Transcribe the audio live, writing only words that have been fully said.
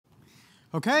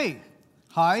Okay,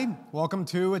 hi, welcome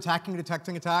to Attacking and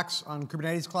Detecting Attacks on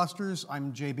Kubernetes Clusters.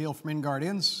 I'm Jay Beale from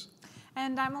InGuardians.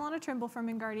 And I'm Alana Trimble from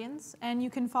InGuardians, and you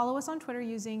can follow us on Twitter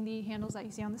using the handles that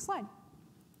you see on this slide.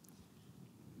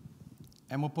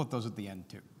 And we'll put those at the end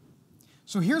too.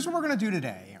 So here's what we're going to do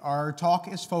today. Our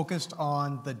talk is focused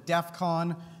on the DEF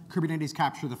CON Kubernetes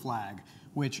Capture the Flag,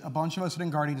 which a bunch of us at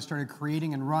InGuardians started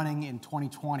creating and running in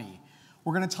 2020.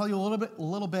 We're going to tell you a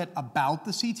little bit about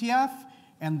the CTF,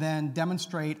 and then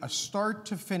demonstrate a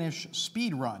start-to-finish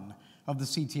speed run of the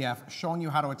CTF, showing you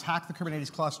how to attack the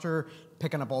Kubernetes cluster,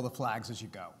 picking up all the flags as you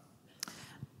go.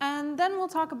 And then we'll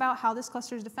talk about how this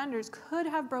cluster's defenders could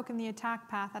have broken the attack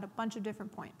path at a bunch of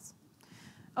different points.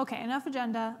 OK, enough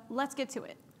agenda. Let's get to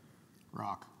it.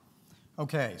 Rock.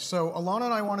 OK, so Alana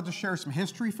and I wanted to share some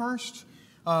history first.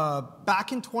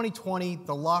 Back in 2020,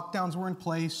 the lockdowns were in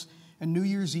place, and New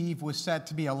Year's Eve was set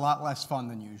to be a lot less fun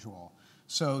than usual.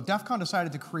 So DEF CON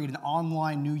decided to create an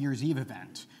online New Year's Eve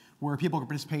event where people could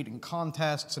participate in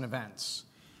contests and events.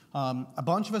 A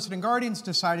bunch of us at InGuardians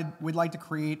decided we'd like to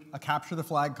create a Capture the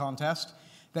Flag contest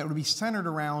that would be centered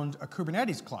around a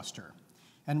Kubernetes cluster.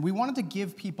 And we wanted to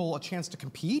give people a chance to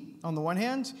compete on the one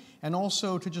hand, and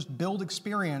also to just build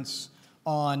experience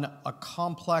on a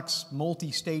complex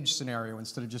multi-stage scenario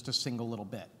instead of just a single little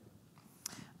bit.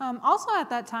 Also at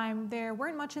that time, there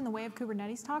weren't much in the way of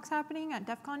Kubernetes talks happening at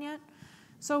DEF CON yet.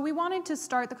 So we wanted to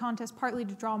start the contest partly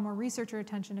to draw more researcher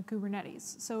attention to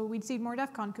Kubernetes. So we'd see more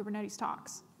DEF CON Kubernetes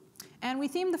talks. And we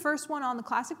themed the first one on the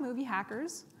classic movie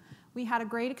Hackers. We had a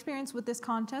great experience with this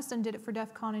contest and did it for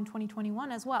DEF CON in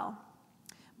 2021 as well.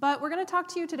 But we're going to talk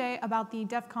to you today about the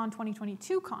DEF CON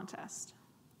 2022 contest.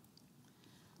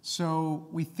 So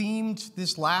we themed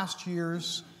this last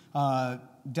year's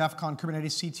DEF CON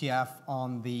Kubernetes CTF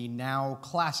on the now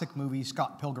classic movie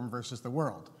Scott Pilgrim vs. the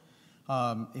World.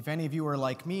 If any of you are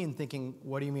like me and thinking,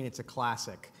 what do you mean it's a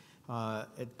classic?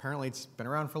 Apparently it's been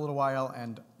around for a little while,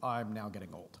 and I'm now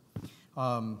getting old.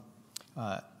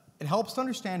 It helps to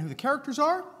understand who the characters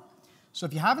are. So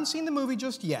if you haven't seen the movie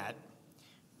just yet,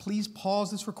 please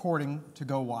pause this recording to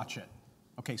go watch it.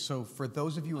 OK, so for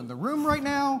those of you in the room right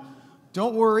now,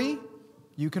 don't worry.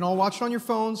 You can all watch it on your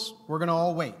phones. We're going to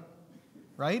all wait,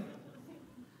 right?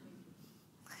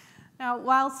 Now,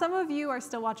 while some of you are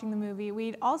still watching the movie,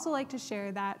 we'd also like to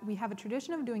share that we have a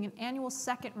tradition of doing an annual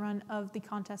second run of the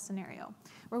contest scenario,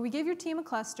 where we give your team a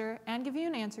cluster and give you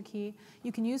an answer key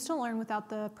you can use to learn without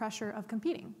the pressure of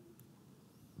competing.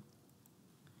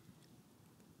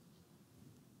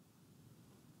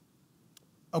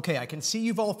 OK, I can see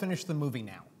you've all finished the movie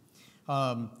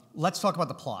now. Let's talk about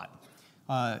the plot.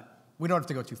 We don't have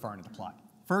to go too far into the plot.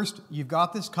 First, you've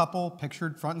got this couple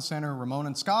pictured front and center, Ramona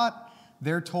and Scott.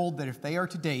 They're told that if they are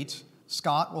to date,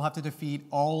 Scott will have to defeat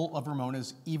all of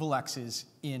Ramona's evil exes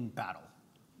in battle.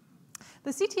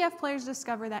 The CTF players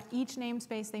discover that each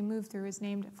namespace they move through is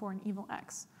named for an evil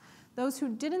ex. Those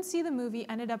who didn't see the movie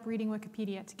ended up reading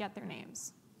Wikipedia to get their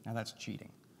names. Now that's cheating.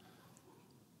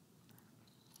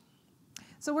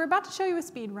 So we're about to show you a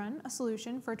speed run, a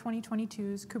solution for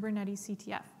 2022's Kubernetes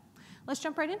CTF. Let's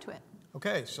jump right into it.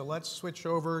 OK, so let's switch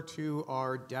over to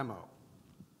our demo.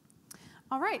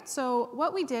 All right, so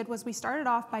what we did was we started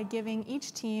off by giving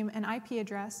each team an IP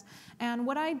address. And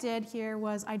what I did here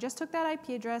was I just took that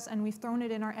IP address and we've thrown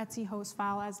it in our etc host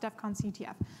file as DEF CON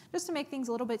CTF, just to make things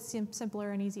a little bit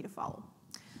simpler and easy to follow.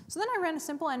 So then I ran a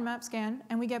simple nmap scan,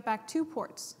 and we get back two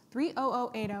ports,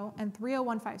 30080 and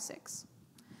 30156.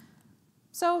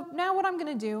 So now what I'm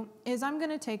going to do is I'm going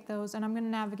to take those and I'm going to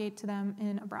navigate to them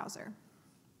in a browser.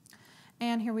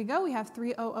 And here we go. We have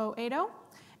 30080.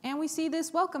 And we see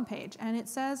this welcome page, and it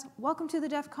says, welcome to the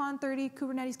DEF CON 30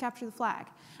 Kubernetes Capture the Flag.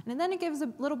 And then it gives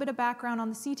a little bit of background on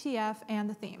the CTF and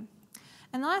the theme.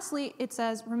 And lastly, it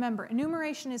says, remember,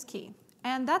 enumeration is key.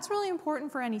 And that's really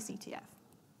important for any CTF.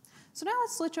 So now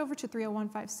let's switch over to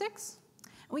 30156.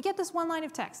 And we get this one line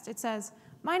of text. It says,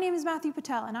 my name is Matthew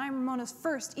Patel, and I'm Ramona's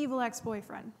first evil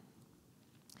ex-boyfriend.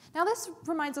 Now this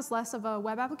reminds us less of a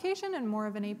web application and more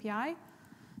of an API.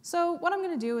 So what I'm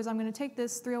going to do is I'm going to take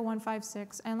this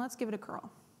 30156 and let's give it a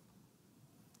curl.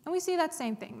 And we see that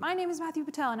same thing. My name is Matthew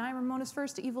Patel, and I'm Ramona's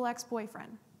first evil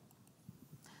ex-boyfriend.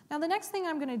 Now the next thing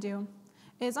I'm going to do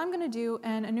is I'm going to do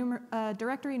a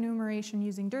directory enumeration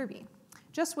using Derby,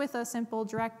 just with a simple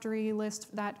directory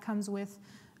list that comes with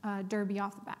Derby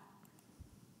off the bat.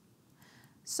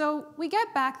 So we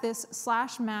get back this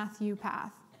 /Matthew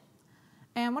path.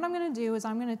 And what I'm going to do is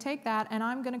I'm going to take that and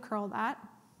I'm going to curl that.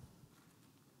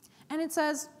 And it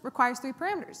says requires 3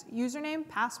 parameters, username,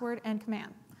 password, and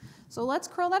command. So let's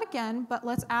curl that again, but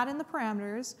let's add in the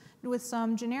parameters with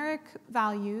some generic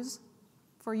values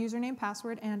for username,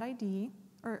 password, and ID.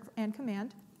 and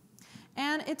command.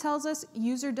 And it tells us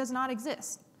user does not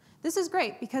exist. This is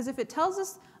great because if it tells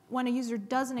us when a user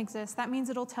doesn't exist, that means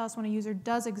it'll tell us when a user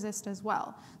does exist as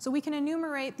well. So we can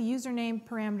enumerate the username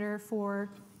parameter for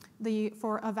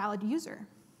a valid user.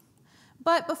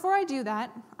 But before I do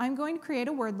that, I'm going to create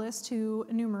a word list to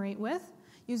enumerate with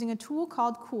using a tool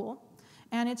called Cool.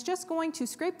 And it's just going to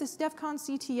scrape this DEF CON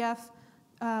CTF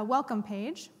welcome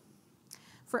page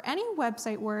for any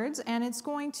website words, and it's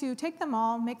going to take them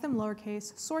all, make them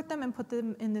lowercase, sort them, and put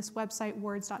them in this website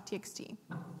words.txt.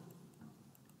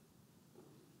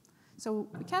 So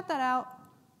we cat that out,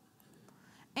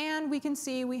 and we can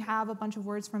see we have a bunch of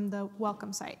words from the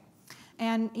welcome site,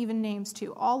 and even names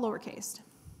too, all lowercase.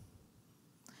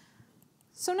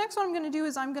 So next what I'm going to do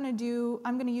is I'm going to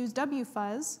use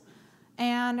wfuzz,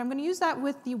 and I'm going to use that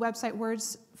with the website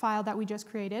words file that we just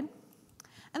created.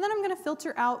 And then I'm going to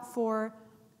filter out for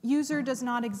user does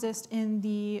not exist in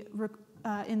the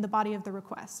body of the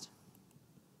request.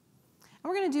 And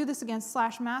we're going to do this against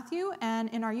 /Matthew, and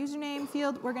in our username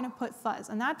field, we're going to put fuzz.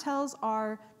 And that tells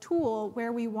our tool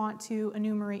where we want to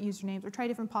enumerate usernames or try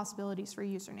different possibilities for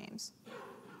usernames.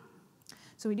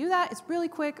 So we do that. It's really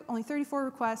quick, only 34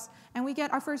 requests, and we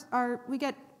get our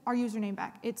username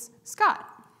back. It's Scott.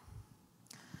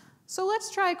 So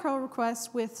let's try a curl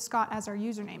request with Scott as our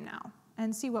username now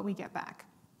and see what we get back.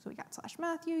 So we got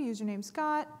 /Matthew, username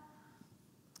Scott,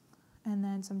 and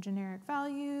then some generic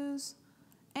values.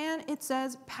 And it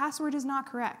says password is not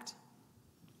correct.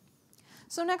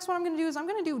 So next what I'm going to do is I'm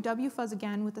going to do wfuzz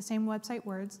again with the same website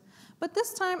words, but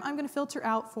this time I'm going to filter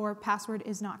out for password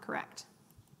is not correct.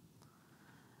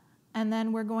 And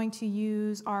then we're going to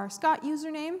use our Scott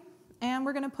username, and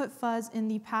we're going to put fuzz in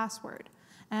the password.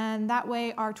 And that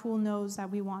way our tool knows that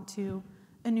we want to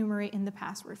enumerate in the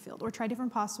password field or try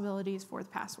different possibilities for the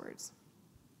passwords.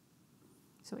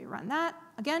 So we run that.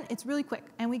 Again, it's really quick,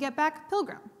 and we get back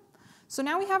Pilgrim. So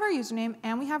now we have our username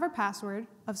and we have our password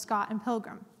of Scott and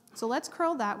Pilgrim. So let's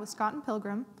curl that with Scott and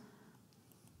Pilgrim.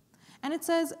 And it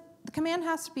says the command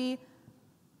has to be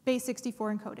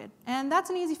base64 encoded. And that's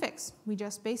an easy fix. We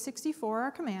just base64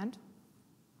 our command.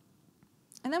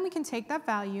 And then we can take that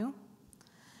value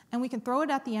and we can throw it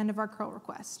at the end of our curl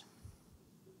request.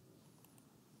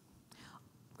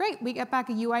 Great, we get back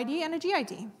a UID and a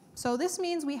GID. So this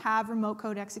means we have remote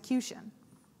code execution.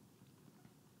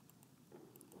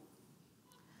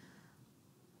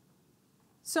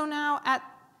 So now at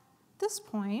this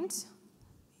point,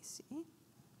 let me see.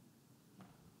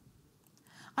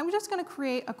 I'm just going to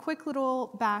create a quick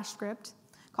little bash script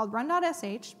called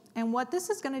run.sh, and what this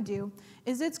is going to do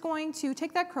is it's going to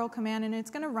take that curl command and it's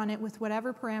going to run it with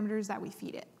whatever parameters that we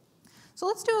feed it. So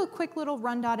let's do a quick little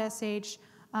run.sh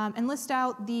and list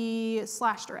out the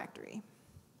 / directory.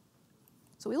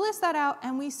 So we list that out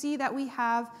and we see that we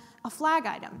have a flag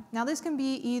item. Now this can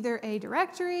be either a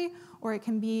directory or it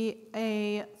can be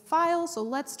a file, so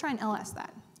let's try and ls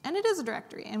that. And it is a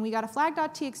directory, and we got a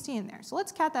flag.txt in there. So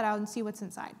let's cat that out and see what's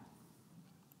inside.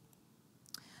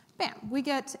 Bam, we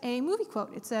get a movie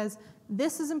quote. It says,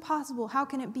 "This is impossible, how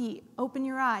can it be? Open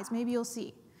your eyes, maybe you'll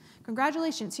see.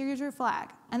 Congratulations, here's your flag."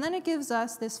 And then it gives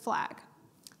us this flag,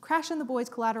 "Crash and the boys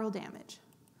collateral damage."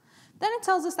 Then it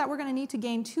tells us that we're going to need to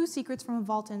gain 2 secrets from a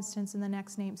vault instance in the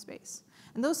next namespace.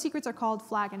 And those secrets are called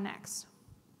flag and next.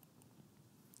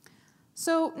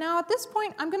 So now at this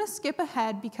point, I'm going to skip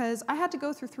ahead because I had to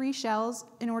go through 3 shells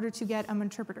in order to get an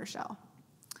interpreter shell.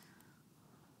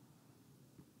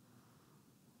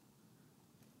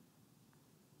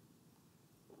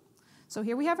 So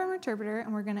here we have our interpreter,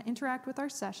 and we're going to interact with our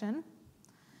session.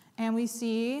 And we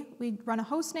see we run a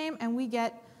host name, and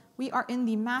we are in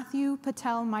the Matthew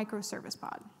Patel microservice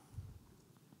pod.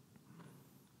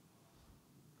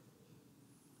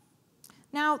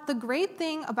 Now, the great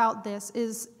thing about this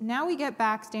is now we get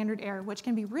back standard error, which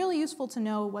can be really useful to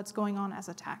know what's going on as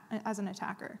an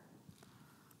attacker.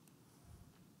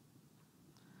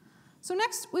 So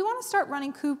next, we want to start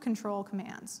running kube control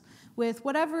commands with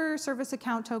whatever service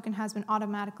account token has been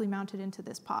automatically mounted into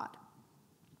this pod.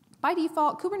 By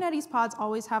default, Kubernetes pods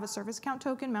always have a service account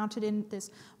token mounted in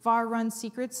this var run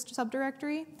secrets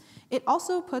subdirectory. It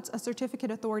also puts a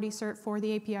certificate authority cert for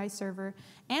the API server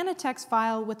and a text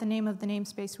file with the name of the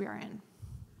namespace we are in.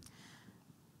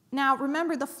 Now,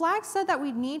 remember, the flag said that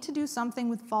we need to do something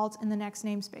with vault in the next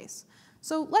namespace.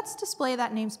 So let's display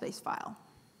that namespace file.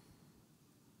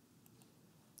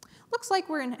 Looks like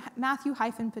we're in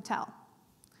Matthew-Patel.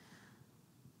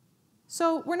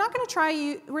 So we're not going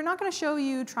to show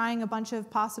you trying a bunch of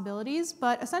possibilities,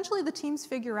 but essentially the teams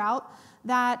figure out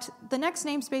that the next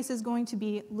namespace is going to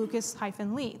be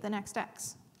Lucas-Lee, the next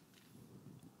X.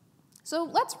 So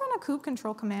let's run a kube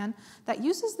control command that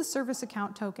uses the service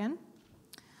account token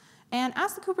and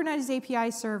ask the Kubernetes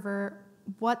API server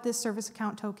what this service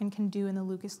account token can do in the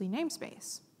Lucas Lee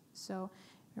namespace. So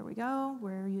here we go.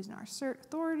 We're using our cert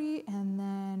authority, and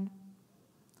then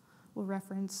we'll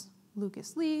reference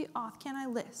Lucas Lee, auth can I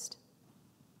list.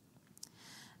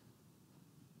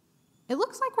 It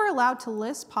looks like we're allowed to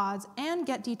list pods and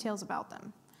get details about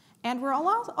them. And we're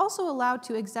also allowed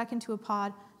to exec into a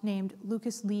pod named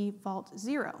Lucas Lee Vault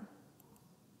 0.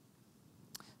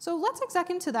 So let's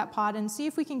exec into that pod and see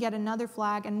if we can get another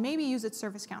flag and maybe use its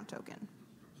service count token.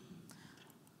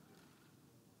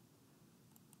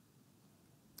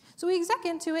 So we exec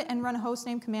into it and run a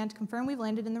hostname command to confirm we've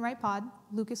landed in the right pod,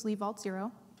 Lucas Lee Vault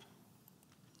 0.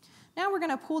 Now we're going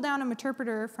to pull down a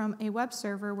interpreter from a web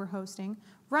server we're hosting,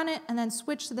 run it, and then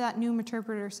switch to that new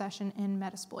interpreter session in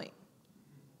Metasploit.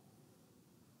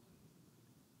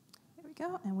 There we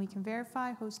go, and we can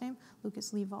verify hostname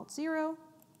Lucas Lee Vault 0.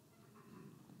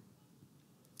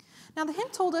 Now the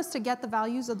hint told us to get the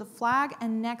values of the flag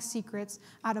and next secrets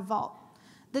out of Vault.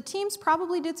 The teams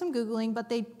probably did some Googling, but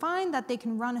they find that they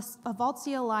can run a Vault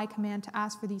CLI command to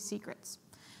ask for these secrets.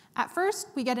 At first,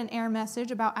 we get an error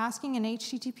message about asking an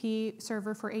HTTP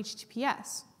server for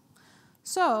HTTPS.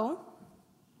 So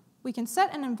we can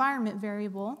set an environment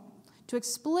variable to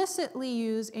explicitly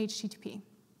use HTTP.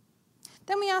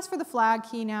 Then we ask for the flag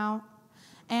key now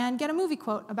and get a movie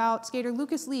quote about skater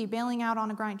Lucas Lee bailing out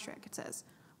on a grind trick. It says,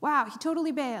 "Wow, he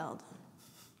totally bailed."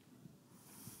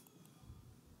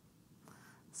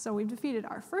 So we've defeated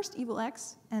our first evil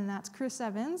X, and that's Chris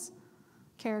Evans'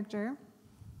 character.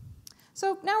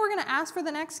 So now we're going to ask for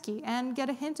the next key and get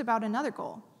a hint about another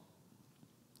goal.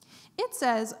 It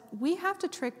says we have to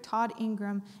trick Todd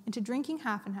Ingram into drinking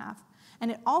half and half,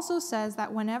 and it also says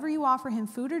that whenever you offer him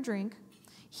food or drink,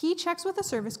 he checks with a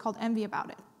service called Envy about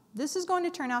it. This is going to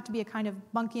turn out to be a kind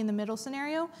of bunky in the middle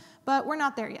scenario, but we're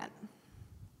not there yet.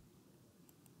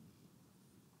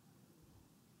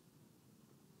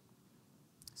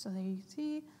 So there you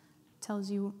see, it tells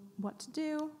you what to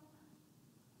do.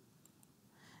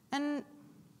 And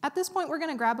at this point, we're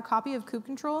going to grab a copy of kube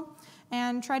control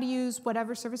and try to use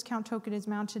whatever service count token is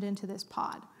mounted into this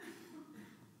pod.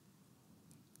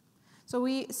 So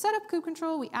we set up kube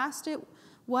control. We asked it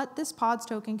what this pod's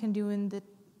token can do in the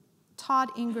Todd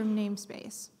Ingram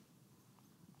namespace.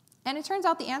 And it turns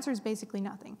out the answer is basically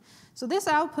nothing. So this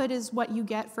output is what you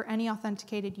get for any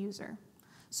authenticated user.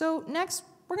 So next,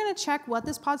 we're going to check what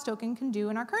this pod's token can do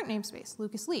in our current namespace,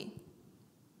 Lucas Lee.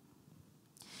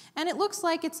 And it looks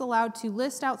like it's allowed to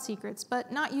list out secrets,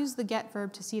 but not use the get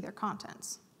verb to see their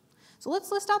contents. So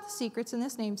let's list out the secrets in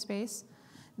this namespace,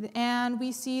 and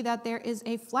we see that there is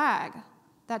a flag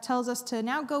that tells us to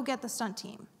now go get the stunt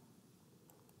team.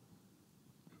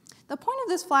 The point of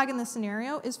this flag in this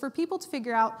scenario is for people to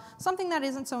figure out something that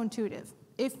isn't so intuitive.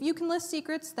 If you can list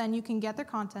secrets, then you can get their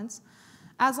contents,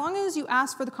 as long as you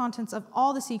ask for the contents of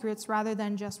all the secrets rather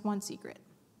than just one secret.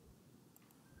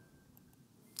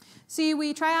 See,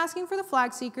 we try asking for the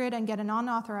flag secret and get an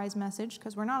unauthorized message,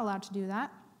 because we're not allowed to do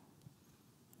that.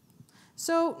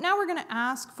 So now we're going to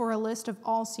ask for a list of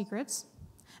all secrets,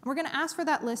 and we're going to ask for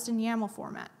that list in YAML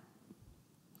format.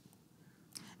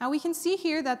 Now we can see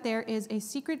here that there is a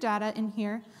secret data in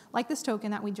here, like this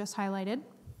token that we just highlighted.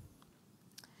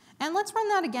 And let's run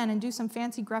that again and do some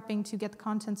fancy grepping to get the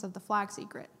contents of the flag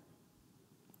secret.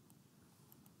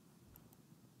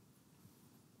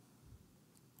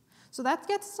 So that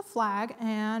gets us a flag,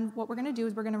 and what we're going to do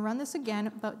is we're going to run this again,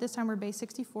 but this time we're base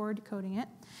 64 decoding it,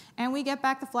 and we get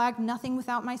back the flag, "Nothing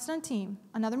without my stunt team,"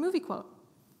 another movie quote.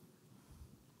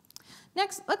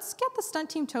 Next, let's get the stunt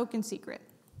team token secret.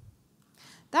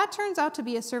 That turns out to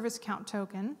be a service account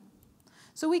token,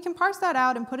 so we can parse that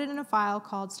out and put it in a file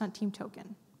called stunt team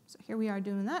token. So here we are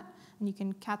doing that, and you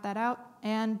can cat that out,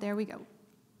 and there we go.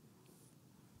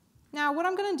 Now what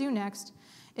I'm going to do next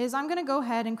is I'm going to go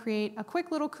ahead and create a quick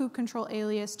little kube control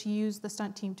alias to use the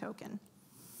stunt team token.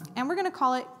 And we're going to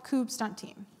call it kube stunt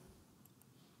team.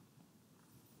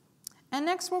 And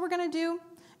next what we're going to do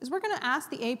is we're going to ask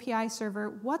the API server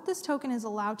what this token is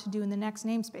allowed to do in the next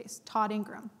namespace, Todd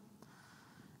Ingram.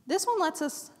 This one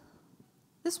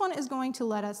is going to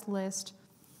let us list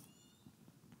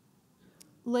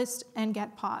and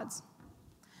get pods.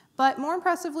 But more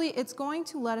impressively, it's going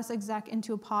to let us exec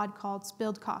into a pod called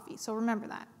Spilled Coffee, so remember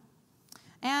that.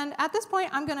 And at this point,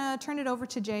 I'm going to turn it over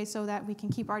to Jay so that we can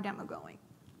keep our demo going.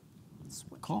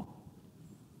 Switch. Cool.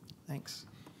 Thanks.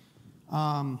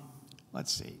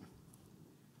 Let's see.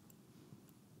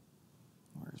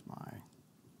 Where's my...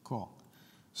 Cool.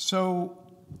 So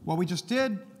what we just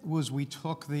did was we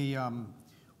took the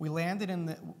we've landed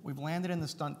in the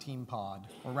stunt team pod,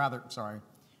 or rather, sorry,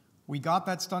 we got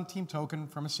that stunt team token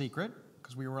from a secret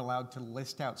because we were allowed to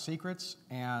list out secrets,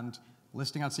 and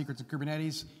listing out secrets in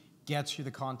Kubernetes gets you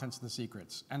the contents of the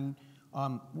secrets. And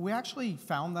we actually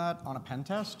found that on a pen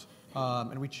test,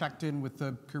 and we checked in with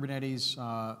the Kubernetes,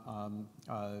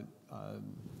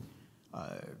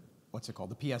 what's it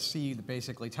called, the PSC that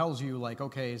basically tells you, like,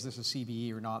 okay, is this a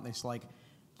CVE or not? And it's like,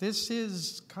 this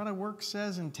is kind of works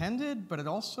as intended, but it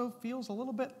also feels a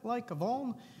little bit like a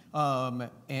vuln.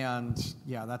 And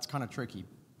yeah, that's kind of tricky.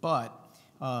 But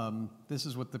this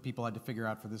is what the people had to figure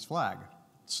out for this flag.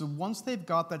 So once they've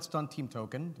got that stunt team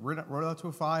token, wrote it out to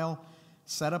a file,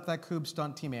 set up that kube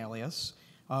stunt team alias,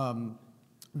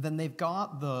 then they've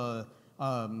got the,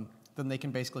 then they can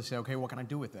basically say, okay, what can I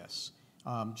do with this?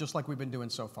 Just like we've been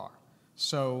doing so far.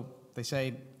 So they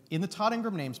say, in the Todd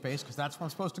Ingram namespace, because that's where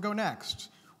I'm supposed to go next,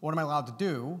 what am I allowed to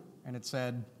do? And it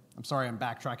said, I'm sorry, I'm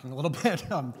backtracking a little bit.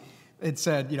 It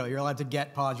said, you know, you're allowed to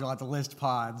get pods, you're allowed to list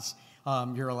pods,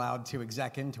 you're allowed to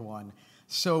exec into one.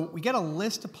 So we get a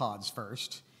list of pods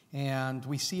first, and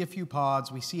we see a few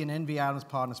pods. We see an NV Adams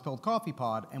pod and a spilled coffee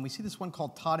pod, and we see this one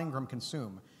called Todd Ingram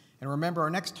consume. And remember,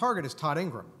 our next target is Todd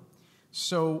Ingram.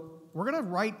 So we're going to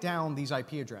write down these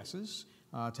IP addresses.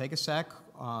 Take a sec,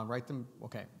 write them.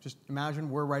 Okay, just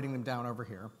imagine we're writing them down over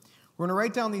here. We're going to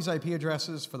write down these IP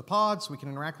addresses for the pods so we can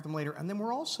interact with them later. And then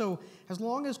we're also, as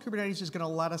long as Kubernetes is going to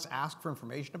let us ask for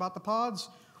information about the pods,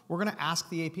 we're going to ask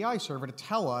the API server to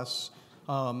tell us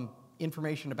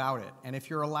information about it. And if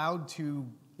you're allowed to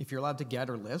get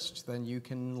or list, then you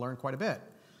can learn quite a bit.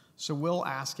 So we'll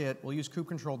ask it, we'll use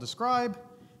kube-control describe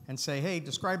and say, hey,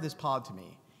 describe this pod to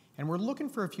me. And we're looking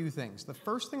for a few things. The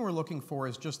first thing we're looking for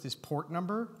is just this port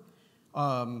number.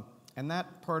 And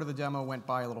that part of the demo went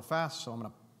by a little fast, so I'm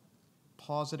going to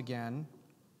pause it again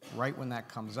right when that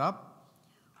comes up.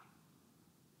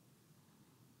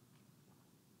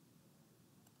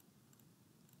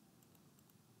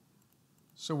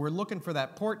 So we're looking for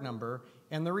that port number,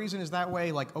 and the reason is that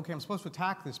way, like, okay, I'm supposed to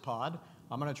attack this pod.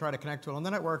 I'm going to try to connect to it on the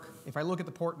network. If I look at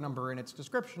the port number in its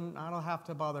description, I don't have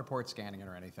to bother port scanning it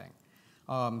or anything.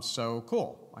 So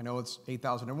cool. I know it's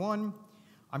 8001.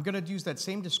 I'm going to use that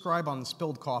same describe on the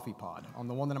spilled coffee pod, on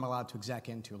the one that I'm allowed to exec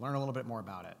into, learn a little bit more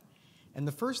about it. And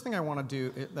the first thing I want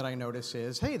to do that I notice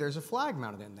is, hey, there's a flag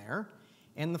mounted in there,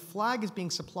 and the flag is being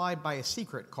supplied by a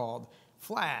secret called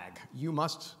flag. You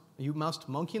must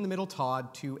monkey in the middle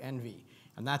Todd to envy.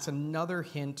 And that's another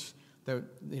hint that,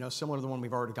 you know, similar to the one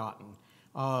we've already gotten.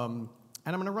 And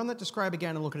I'm going to run that describe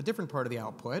again and look at a different part of the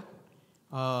output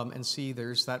and see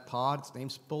there's that pod. It's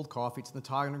named spilled coffee. It's in the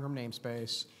Todd Ingram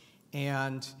namespace.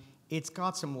 And it's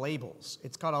got some labels.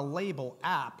 It's got a label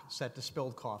app set to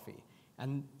spilled coffee.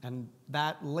 And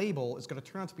that label is going to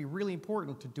turn out to be really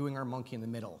important to doing our monkey in the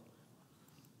middle.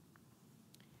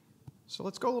 So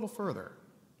let's go a little further.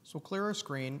 So we'll clear our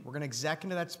screen. We're going to exec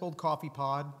into that spilled coffee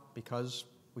pod because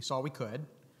we saw we could.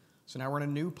 So now we're in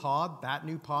a new pod. That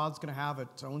new pod's going to have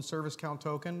its own service count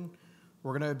token.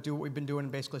 We're going to do what we've been doing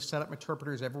and basically set up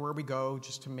interpreters everywhere we go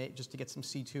just to get some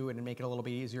C2 and make it a little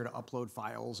bit easier to upload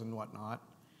files and whatnot.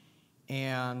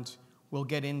 And we'll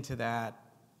get into that.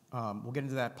 We'll get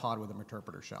into that pod with an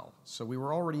interpreter shell. So we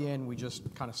were already in. We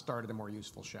just kind of started a more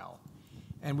useful shell.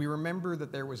 And we remember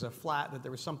that there was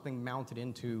something mounted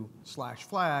into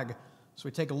 /flag. So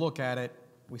we take a look at it.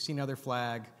 We see another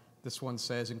flag. This one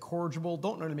says incorrigible.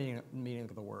 Don't know the meaning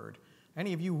of the word.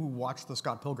 Any of you who watched the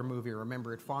Scott Pilgrim movie or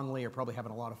remember it fondly are probably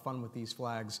having a lot of fun with these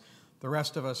flags. The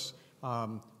rest of us,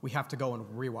 we have to go and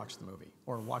rewatch the movie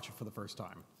or watch it for the first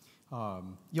time.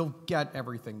 You'll get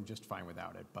everything just fine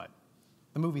without it, but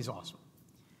the movie's awesome.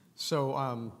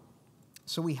 So,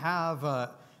 we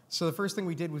have. So the first thing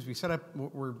we did was we set up.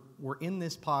 We're in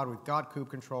this pod. We've got kube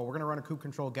control. We're going to run a kube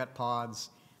control get pods.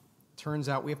 Turns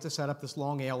out we have to set up this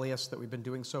long alias that we've been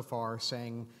doing so far,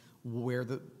 saying where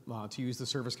to use the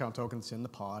service count tokens in the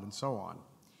pod and so on.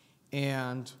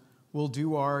 And we'll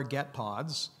do our get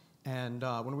pods. And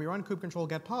when we run kube control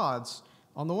get pods,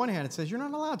 on the one hand it says you're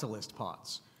not allowed to list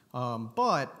pods.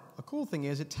 But a cool thing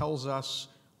is it tells us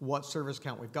what service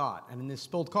count we've got. And in this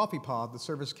spilled coffee pod, the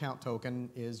service count token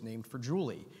is named for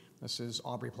Julie. This is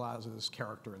Aubrey Plaza's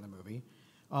character in the movie.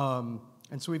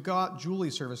 And so we've got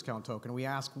Julie's service count token. We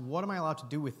ask, what am I allowed to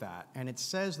do with that? And it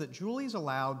says that Julie's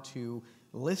allowed to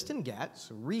list and get,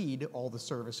 so read all the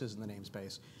services in the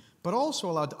namespace, but also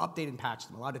allowed to update and patch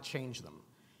them, allowed to change them.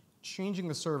 Changing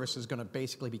the service is going to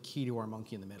basically be key to our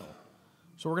monkey in the middle.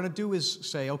 So what we're going to do is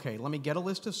say, okay, let me get a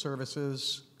list of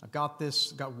services. I've got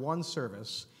one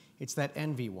service. It's that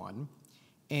NV one.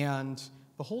 And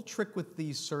the whole trick with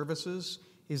these services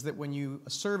is that a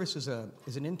service is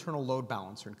an internal load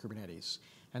balancer in Kubernetes.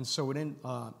 And so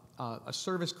a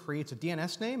service creates a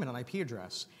DNS name and an IP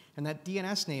address. And that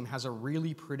DNS name has a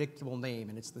really predictable name,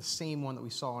 and it's the same one that we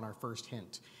saw in our first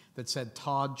hint that said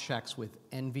Todd checks with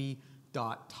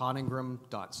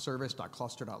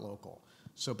env.toddingram.service.cluster.local.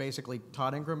 So basically,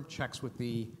 Todd Ingram checks with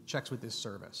this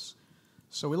service.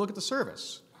 So we look at the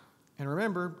service. And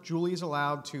remember, Julie is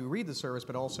allowed to read the service,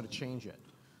 but also to change it.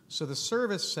 So the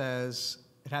service says,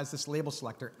 it has this label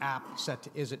selector, app set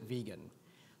to is it vegan.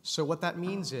 So what that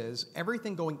means is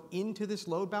everything going into this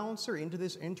load balancer, into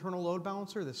this internal load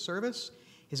balancer, this service,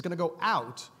 is going to go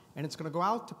out, and it's going to go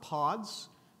out to pods,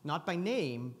 not by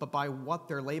name, but by what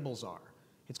their labels are.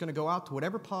 It's going to go out to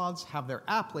whatever pods have their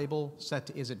app label set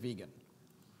to is it vegan.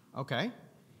 Okay.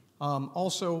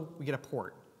 Also, we get a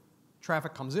port.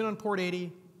 Traffic comes in on port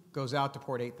 80, goes out to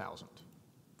port 8000.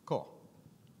 Cool.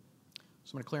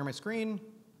 So I'm going to clear my screen.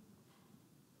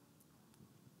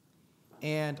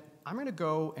 And I'm going to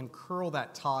go and curl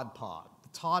that Todd pod. The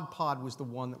Todd pod was the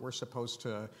one that we're supposed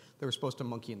to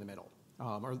monkey in the middle.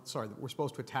 That we're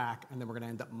supposed to attack, and then we're going to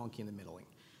end up monkey in the middling.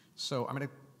 So I'm going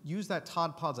to use that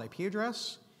Todd pod's IP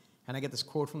address, and I get this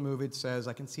quote from the movie that says,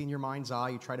 I can see in your mind's eye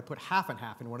you try to put half and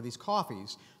half in one of these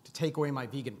coffees to take away my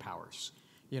vegan powers.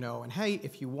 And hey,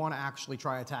 if you want to actually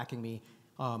try attacking me,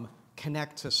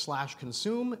 connect to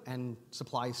 /consume and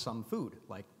supply some food,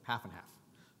 like half and half,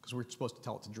 because we're supposed to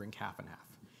tell it to drink half and half.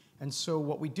 And so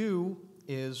what we do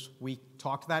is we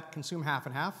talk to that consume half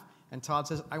and half, and Todd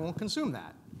says, I won't consume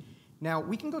that. Now,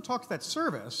 we can go talk to that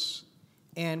service,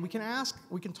 and we can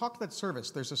talk to that service.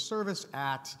 There's a service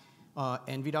at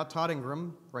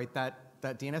env.toddingram, right, that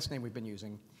DNS name we've been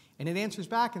using, and it answers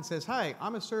back and says, hi,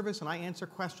 I'm a service, and I answer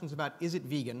questions about is it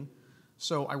vegan,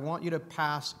 so I want you to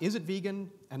pass is it vegan,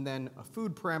 and then a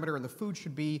food parameter, and the food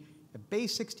should be a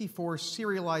base64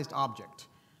 serialized object,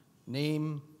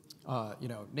 name,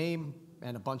 name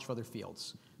and a bunch of other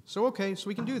fields. So okay, so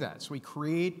we can do that. So we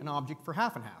create an object for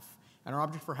half and half. And our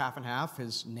object for half and half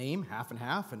is name, half and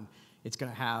half, and it's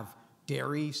going to have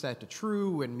dairy set to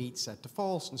true and meat set to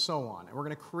false and so on. And we're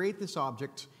going to create this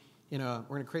object we're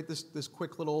going to create this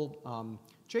quick little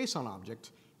JSON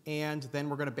object, and then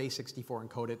we're going to base64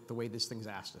 encode it the way this thing's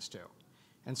asked us to.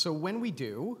 And so when we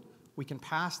do, we can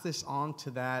pass this on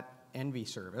to that env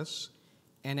service,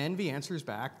 and env answers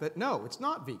back that no, it's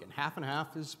not vegan. Half and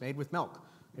half is made with milk.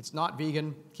 It's not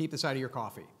vegan. Keep this out of your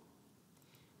coffee.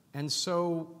 And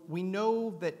so we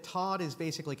know that Todd is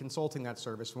basically consulting that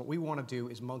service, and what we want to do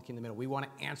is monkey in the middle. We want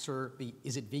to answer the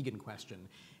is it vegan question.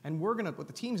 And what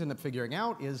the teams end up figuring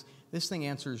out is this thing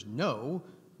answers no.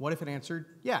 What if it answered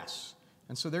yes?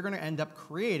 And so they're going to end up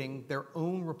creating their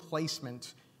own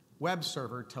replacement web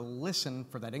server to listen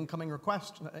for that incoming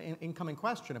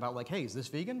question about like, hey, is this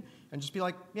vegan? And just be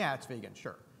like, yeah, it's vegan,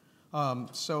 sure.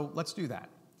 So let's do that.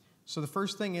 So the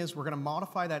first thing is we're going to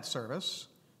modify that service.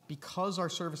 Because our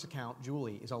service account,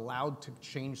 Julie, is allowed to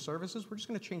change services, we're just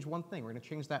going to change one thing. We're going to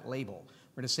change that label.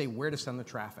 We're going to say where to send the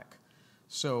traffic.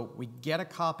 So we get a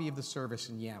copy of the service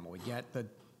in YAML. We get the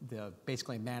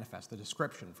basically manifest, the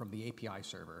description from the API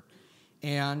server.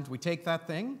 And we take that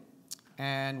thing,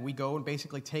 and we go and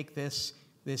basically take this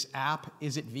app,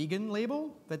 is it vegan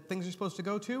label that things are supposed to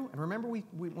go to. And remember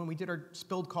when we did our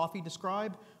spilled coffee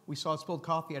describe, we saw spilled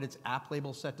coffee at its app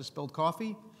label set to spilled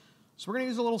coffee. So we're going to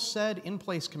use a little sed in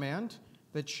place command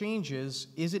that changes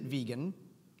is it vegan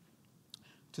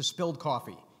to spilled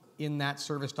coffee in that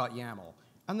service.yaml.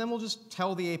 And then we'll just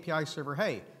tell the API server,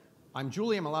 hey, I'm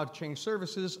Julie, I'm allowed to change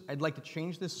services. I'd like to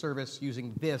change this service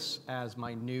using this as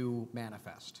my new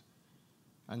manifest.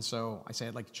 And so I say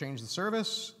I'd like to change the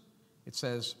service. It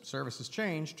says service is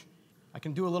changed. I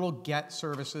can do a little get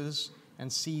services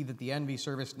and see that the env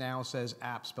service now says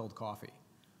app spilled coffee.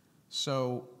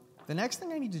 So the next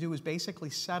thing I need to do is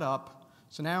basically set up,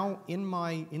 so now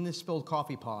in this spilled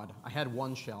coffee pod, I had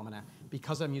one shell.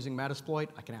 Because I'm using Metasploit,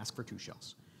 I can ask for 2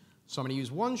 shells. So I'm going to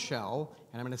use one shell,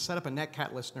 and I'm going to set up a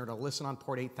netcat listener to listen on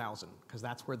port 8000, because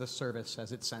that's where the service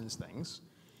says it sends things.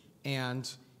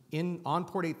 And on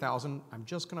port 8000, I'm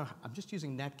just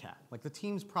using netcat. Like the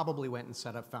teams probably went and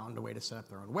found a way to set up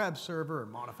their own web server or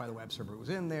modify the web server that was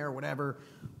in there, whatever.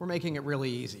 We're making it really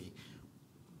easy.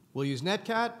 We'll use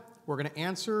netcat. We're going to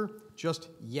answer just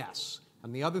yes.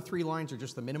 And the other 3 lines are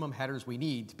just the minimum headers we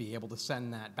need to be able to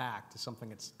send that back to something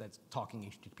that's talking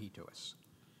HTTP to us.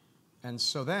 And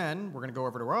so then we're going to go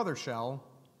over to our other shell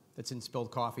that's in spilled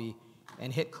coffee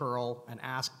and hit curl and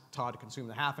ask Todd to consume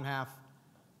the half and half.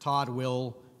 Todd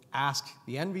will ask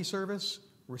the env service,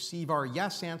 receive our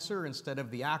yes answer instead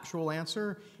of the actual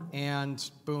answer,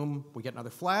 and boom, we get another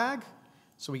flag.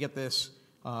 So we get this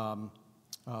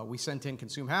We sent in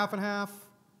consume half and half,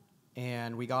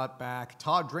 and we got back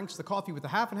Todd drinks the coffee with the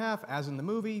half and half, as in the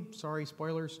movie. Sorry,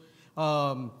 spoilers.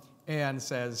 And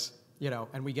says,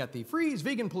 and we get the freeze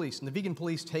vegan police, and the vegan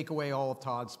police take away all of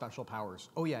Todd's special powers.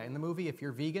 Oh yeah, in the movie, if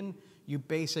you're vegan, you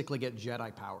basically get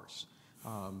Jedi powers.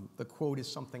 The quote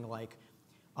is something like,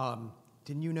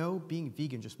 didn't you know being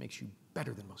vegan just makes you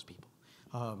better than most people?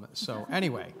 So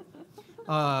anyway,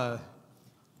 I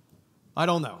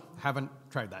don't know. Haven't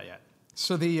tried that yet.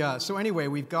 So anyway,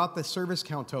 we've got the service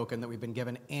count token that we've been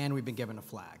given, and we've been given a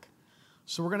flag.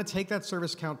 So we're going to take that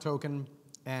service count token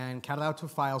and cat it out to a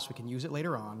file so we can use it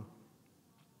later on.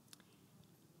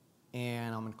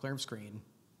 And I'm going to clear the screen.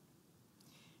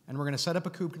 And we're going to set up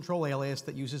a kube control alias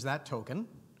that uses that token.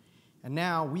 And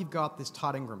now we've got this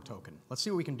Todd Ingram token. Let's see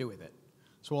what we can do with it.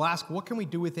 So we'll ask, what can we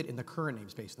do with it in the current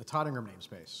namespace, in the Todd Ingram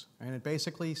namespace? And it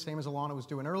basically, same as Alana was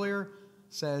doing earlier,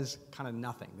 says kind of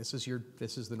nothing. This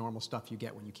is the normal stuff you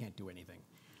get when you can't do anything.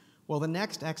 Well, the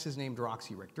next X is named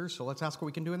Roxy Richter, so let's ask what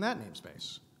we can do in that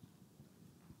namespace.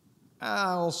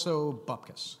 Also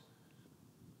Bupkis.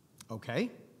 Okay,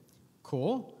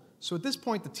 cool. So at this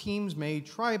point, the teams may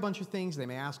try a bunch of things. They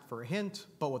may ask for a hint,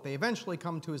 but what they eventually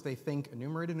come to is they think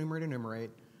enumerate, enumerate, enumerate.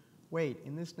 Wait,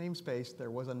 in this namespace, there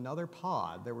was another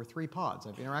pod. There were 3 pods.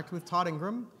 I've interacted with Todd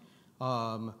Ingram.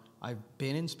 I've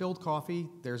been in Spilled Coffee.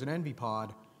 There's an envy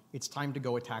pod. It's time to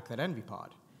go attack that envy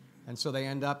pod. And so they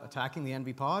end up attacking the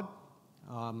envy pod.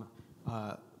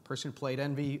 Person who played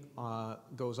envy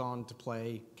goes on to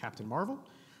play Captain Marvel.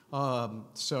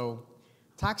 So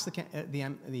attacks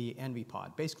the envy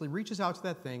pod. Basically reaches out to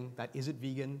that thing, that is it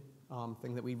vegan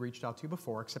thing that we reached out to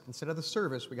before, except instead of the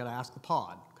service, we got to ask the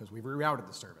pod because we've rerouted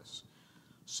the service.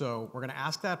 So we're going to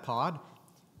ask that pod,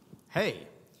 hey,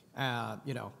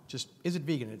 just is it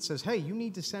vegan? It says, hey, you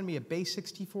need to send me a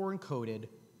base64 encoded.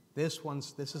 This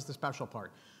is the special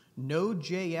part.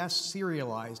 Node.js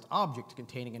serialized object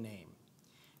containing a name.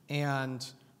 And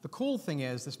the cool thing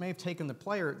is, this may have taken the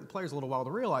players a little while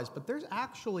to realize, but there's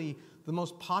actually the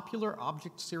most popular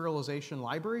object serialization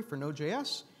library for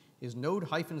Node.js is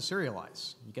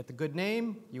node-serialize. You get the good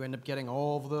name, you end up getting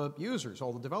all of the users,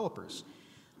 all the developers.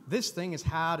 This thing has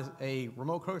had a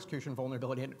remote code execution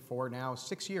vulnerability in it for now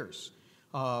 6 years,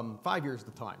 5 years at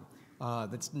the time.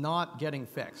 That's not getting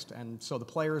fixed. And so the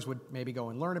players would maybe go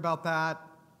and learn about that,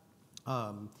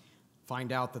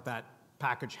 find out that that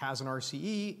package has an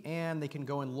RCE, and they can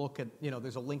go and look at,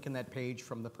 there's a link in that page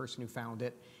from the person who found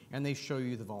it, and they show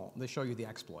you the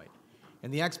exploit.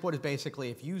 And the exploit is basically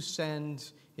if you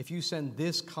send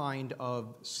this kind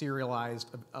of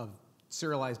serialized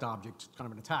object, kind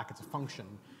of an attack, it's a function,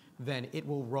 then it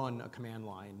will run a command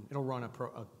line. It will run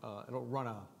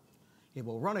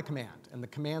a command, and the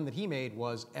command that he made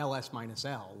was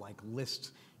ls-l, like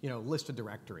list a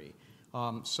directory.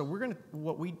 So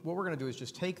what we're gonna do is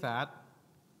just take that.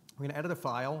 We're gonna edit a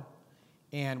file,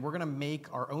 and we're gonna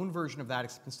make our own version of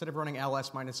that. Instead of running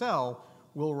ls-l,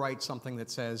 we'll write something that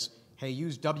says, hey,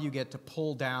 use wget to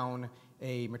pull down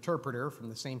a interpreter from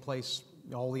the same place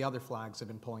all the other flags have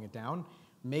been pulling it down,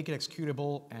 make it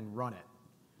executable, and run it.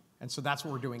 And so that's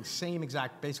what we're doing. Same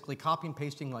exact, basically copy and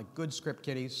pasting like good script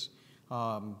kiddies.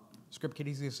 Script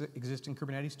kiddies exist in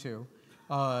Kubernetes too.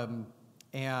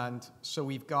 And so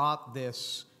we've got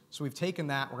this, so we've taken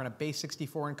that, we're going to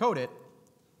base64 encode it,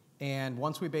 and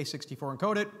once we base64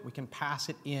 encode it, we can pass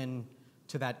it in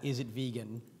to that is it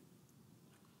vegan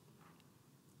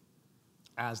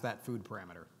as that food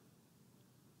parameter.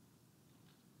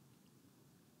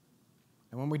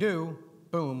 And when we do,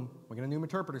 boom, we get a new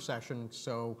interpreter session,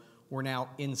 so we're now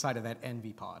inside of that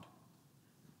envy pod.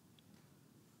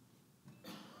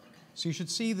 So you should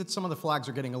see that some of the flags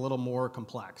are getting a little more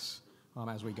complex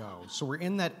as we go. So we're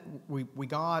in that, we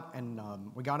got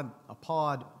a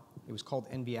pod, it was called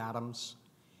envy atoms,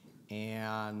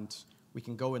 and we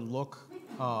can go and look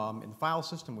in the file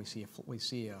system, we see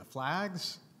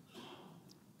flags.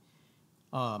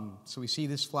 So we see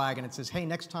this flag, and it says, hey,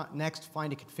 next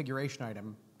find a configuration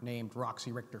item named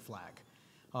Roxy Richter flag.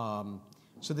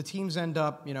 So the teams end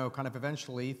up, kind of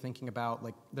eventually thinking about,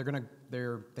 like,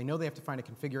 they know they have to find a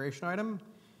configuration item.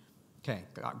 Okay,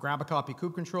 grab a copy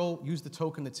kube control, use the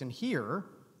token that's in here.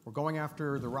 We're going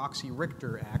after the Roxy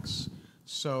Richter X.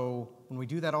 So when we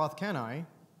do that auth can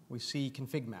we see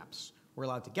config maps. We're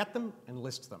allowed to get them and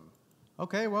list them.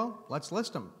 Okay, well, let's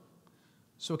list them.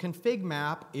 So a config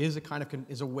map is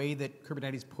a way that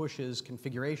Kubernetes pushes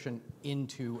configuration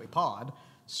into a pod.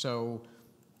 So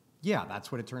yeah,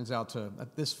 that's what it turns out to.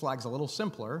 This flag's a little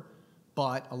simpler,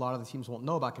 but a lot of the teams won't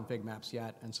know about config maps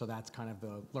yet, and so that's kind of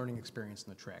the learning experience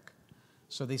and the trick.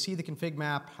 So they see the config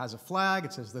map has a flag,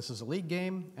 it says this is a league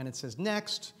game, and it says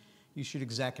next, you should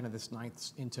exec into this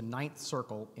ninth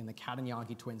circle in the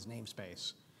Katanyagi twins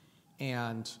namespace.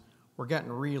 And we're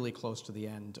getting really close to the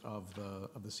end of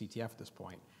the CTF at this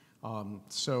point.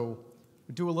 So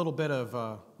we did a little bit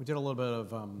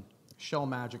of shell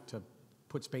magic to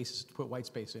put white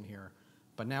space in here.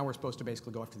 But now we're supposed to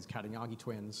basically go after these Katanyagi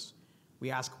twins.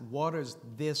 We ask, what is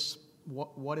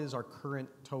our current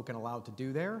token allowed to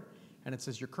do there? And it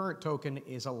says your current token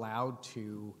is allowed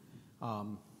to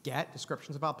get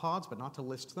descriptions about pods, but not to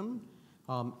list them.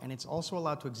 And it's also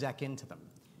allowed to exec into them.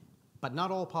 But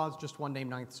not all pods, just one named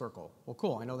ninth circle. Well,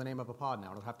 cool, I know the name of a pod now.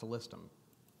 I don't have to list them.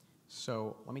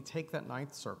 So let me take that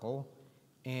ninth circle,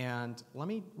 and let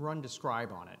me run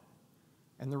describe on it.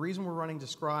 And the reason we're running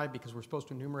describe, because we're supposed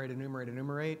to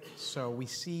enumerate. So we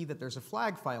see that there's a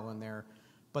flag file in there,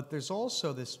 but there's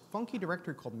also this funky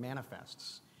directory called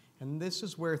manifests. And this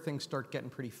is where things start getting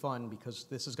pretty fun, because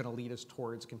this is going to lead us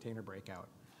towards container breakout.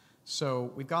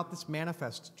 So we've got this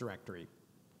manifest directory.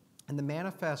 And the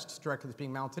manifest directory that's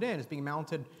being mounted in is being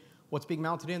mounted, what's being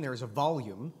mounted in there is a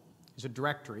volume, is a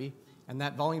directory, and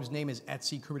that volume's name is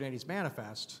etc Kubernetes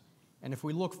manifest. And if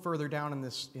we look further down in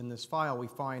this file, we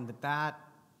find that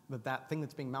thing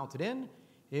that's being mounted in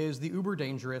is the uber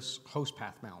dangerous host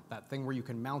path mount, that thing where you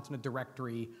can mount in a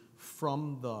directory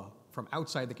from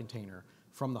outside the container,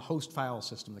 from the host file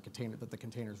system that the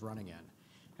container is running in.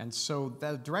 And so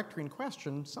that directory in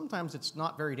question, sometimes it's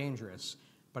not very dangerous,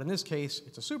 but in this case,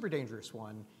 it's a super dangerous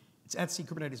one. It's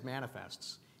etc Kubernetes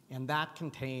manifests, and that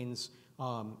contains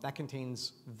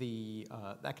if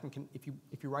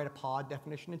you write a pod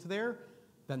definition into there,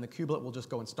 then the kubelet will just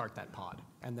go and start that pod,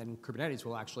 and then Kubernetes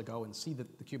will actually go and see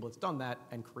that the kubelet's done that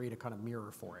and create a kind of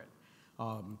mirror for it.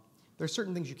 There's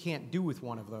certain things you can't do with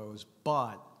one of those,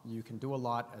 but you can do a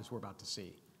lot, as we're about to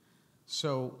see.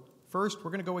 So first,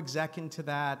 we're going to go exec into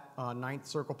that ninth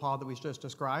circle pod that we just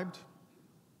described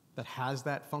that has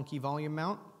that funky volume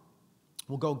mount.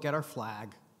 We'll go get our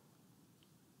flag.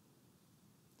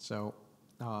 So,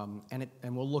 and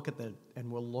we'll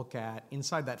look at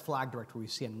inside that flag directory, we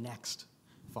see a next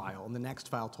file, and the next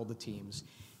file told the teams,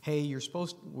 hey,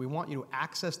 we want you to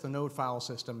access the node file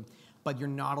system, but you're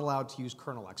not allowed to use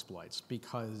kernel exploits,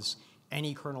 because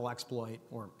any kernel exploit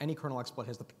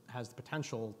has the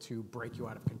potential to break you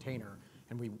out of container,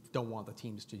 and we don't want the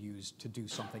teams to do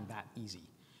something that easy.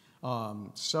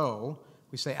 So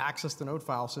we say access the node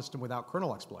file system without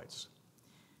kernel exploits.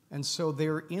 And so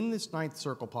they're in this ninth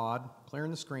circle pod,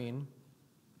 clearing the screen,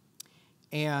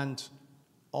 and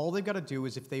all they've got to do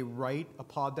is if they write a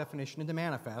pod definition into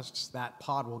manifests, that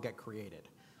pod will get created.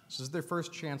 So this is their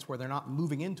first chance where they're not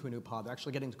moving into a new pod, they're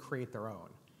actually getting to create their own.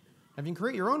 If you can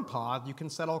create your own pod, you can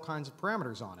set all kinds of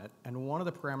parameters on it, and one of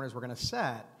the parameters we're going to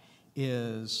set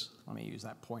is, let me use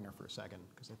that pointer for a second,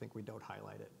 because I think we don't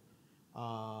highlight it.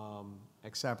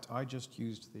 Except I just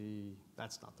used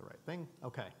that's not the right thing.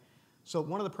 Okay. So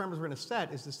one of the parameters we're going to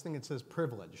set is this thing that says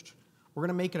privileged. We're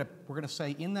going to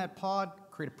say in that pod,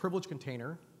 create a privileged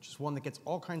container, which is one that gets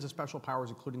all kinds of special powers,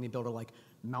 including the ability to like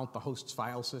mount the host's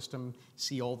file system,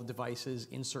 see all the devices,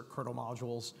 insert kernel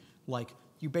modules. Like,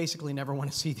 you basically never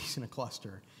want to see these in a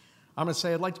cluster. I'm going to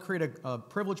say I'd like to create a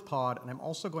privileged pod, and I'm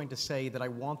also going to say that I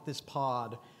want this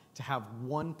pod to have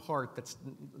one part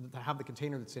to have the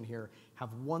container that's in here,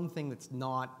 have one thing that's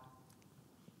not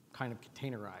kind of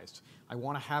containerized. I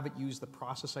want to have it use the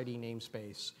process ID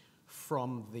namespace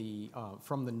from the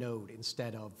node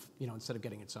instead of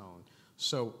getting its own.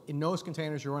 So in most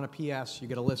containers, you run a PS, you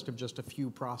get a list of just a few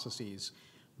processes.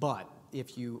 But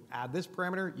if you add this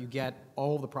parameter, you get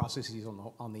all the processes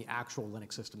on the actual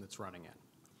Linux system that's running it.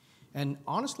 And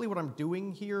honestly, what I'm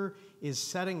doing here is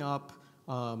setting up,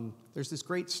 there's this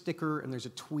great sticker and there's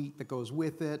a tweet that goes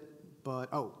with it, but,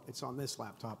 it's on this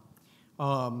laptop,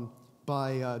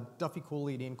 by Duffy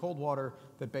Cooley and Ian Coldwater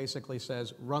that basically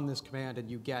says, run this command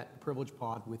and you get a privilege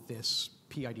pod with this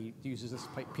PID, uses this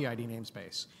PID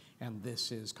namespace. And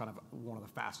this is kind of one of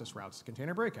the fastest routes to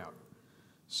container breakout.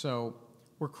 So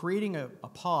we're creating a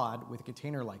pod with a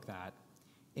container like that,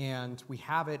 and we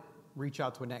have it reach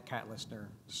out to a netcat listener.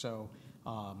 So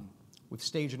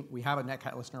we have a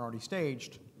netcat listener already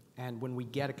staged, and when we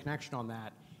get a connection on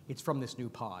that, it's from this new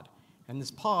pod. And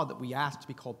this pod that we asked to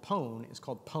be called Pwn is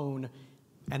called Pwn,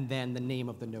 and then the name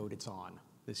of the node it's on,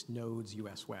 this node's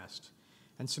US West.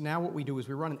 And so now what we do is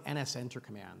we run an ns-enter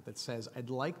command that says,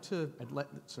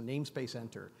 so namespace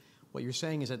enter. What you're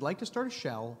saying is I'd like to start a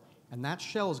shell, and that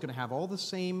shell is going to have all the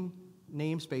same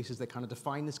namespaces that kind of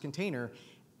define this container,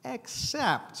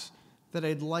 except that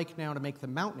I'd like now to make the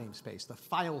mount namespace, the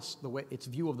files, its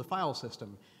view of the file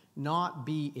system, not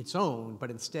be its own,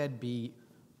 but instead be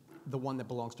the one that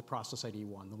belongs to process ID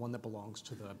 1, the one that belongs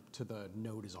to the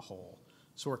node as a whole.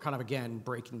 So we're kind of, again,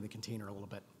 breaking the container a little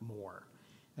bit more.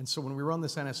 And so when we run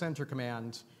this nsenter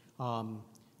command,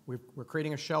 we're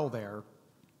creating a shell there,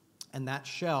 and that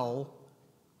shell,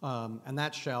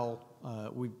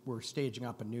 we're staging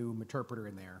up a new interpreter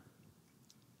in there.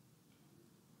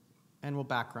 And we'll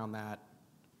background that.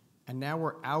 And now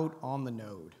we're out on the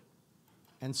node.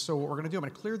 And so what we're going to do, I'm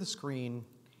going to clear the screen.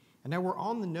 And now we're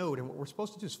on the node, and what we're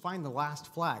supposed to do is find the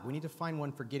last flag. We need to find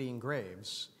one for Gideon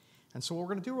Graves. And so what we're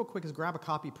going to do real quick is grab a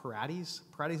copy of Paraties.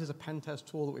 Paraties is a pen test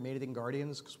tool that we made at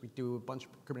InGuardians because we do a bunch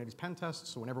of Kubernetes pen tests.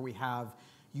 So whenever we have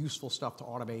useful stuff to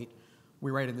automate, we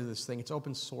write into this thing. It's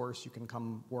open source. You can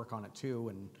come work on it too,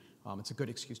 and it's a good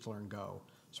excuse to learn Go.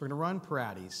 So we're going to run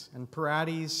Paraties. And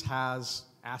Paraties has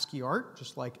ASCII art,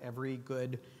 just like every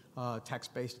good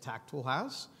text-based attack tool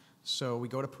has. So we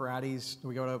go to Paraties,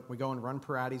 we go and run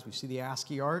Paraties, we see the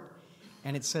ASCII art,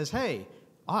 and it says, hey,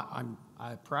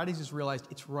 Paraties has realized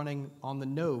it's running on the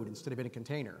node instead of in a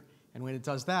container. And when it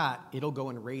does that, it'll go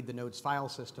and raid the node's file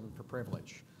system for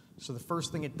privilege. So the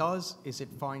first thing it does is it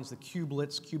finds the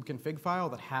kubelets kubeconfig file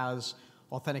that has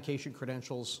authentication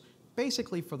credentials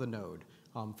basically for the node,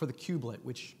 for the kubelet,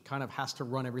 which kind of has to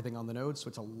run everything on the node, so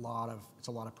it's a lot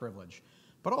of privilege.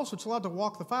 But also it's allowed to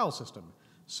walk the file system.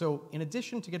 So in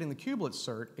addition to getting the kubelet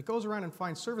cert, it goes around and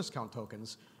finds service count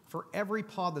tokens for every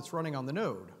pod that's running on the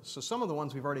node. So some of the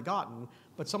ones we've already gotten,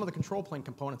 but some of the control plane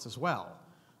components as well.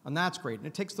 And that's great. And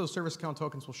it takes those service count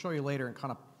tokens, we'll show you later, and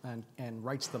kind of and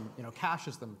writes them,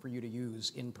 caches them for you to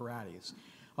use in Paraties.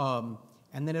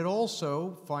 And then it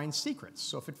also finds secrets.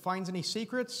 So if it finds any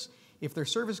secrets, if they're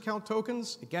service count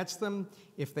tokens, it gets them.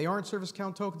 If they aren't service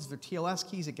count tokens, they're TLS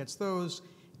keys, it gets those.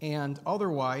 And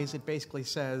otherwise, it basically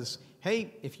says,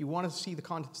 hey, if you want to see the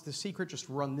contents of the secret, just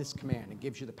run this command. It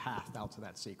gives you the path out to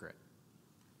that secret.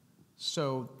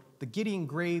 So the Gideon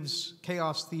Graves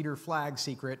Chaos Theater flag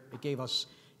secret it gave us,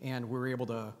 and we were able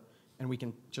to, and we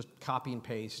can just copy and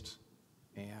paste.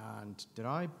 And did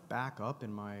I back up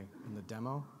in the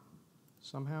demo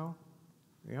somehow?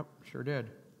 Yep, sure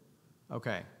did.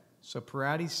 Okay, so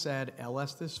Paraties said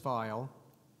ls this file,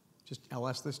 just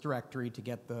ls this directory to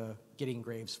get the Gideon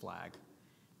Graves flag.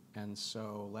 And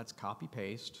so let's copy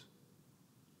paste.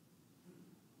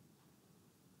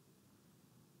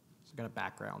 So I've got a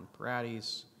background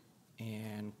Paraties,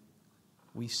 and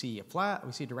we see a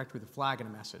directory with a flag and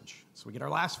a message. So we get our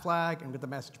last flag and get the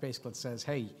message basically that says,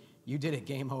 hey, you did it,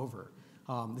 game over.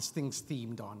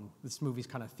 This movie's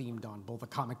kind of themed on both a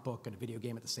comic book and a video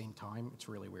game at the same time. It's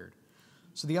really weird.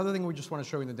 So the other thing we just want to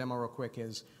show you in the demo real quick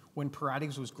is when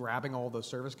Paraties was grabbing all those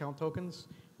service count tokens,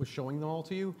 was showing them all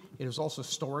to you, it was also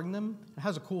storing them. It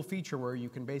has a cool feature where you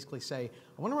can basically say,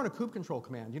 I want to run a kube control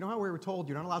command. You know how we were told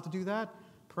you're not allowed to do that?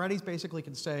 Paraties basically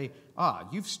can say,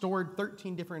 you've stored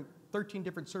 13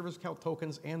 different service count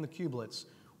tokens and the kubelets.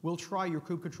 We'll try your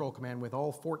kube control command with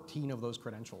all 14 of those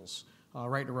credentials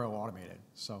right in a row automated.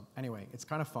 So anyway, it's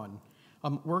kind of fun.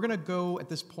 We're going to go at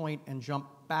this point and jump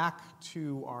back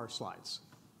to our slides.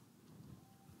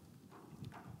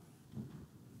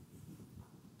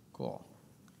 Cool.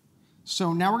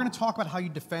 So now we're going to talk about how you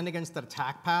defend against that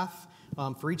attack path.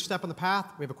 For each step on the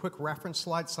path, we have a quick reference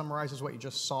slide that summarizes what you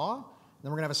just saw. Then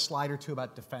we're going to have a slide or two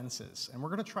about defenses. And we're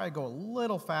going to try to go a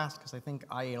little fast because I think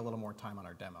I ate a little more time on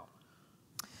our demo.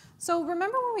 So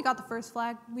remember when we got the first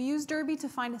flag? We used Derby to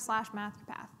find a /matthew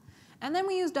path. And then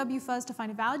we used wfuzz to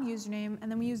find a valid username,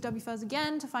 and then we used wfuzz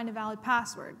again to find a valid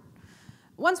password.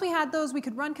 Once we had those, we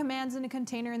could run commands in a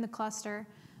container in the cluster.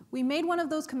 We made one of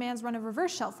those commands run a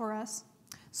reverse shell for us.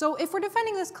 So if we're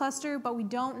defending this cluster, but we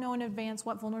don't know in advance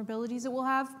what vulnerabilities it will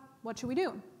have, what should we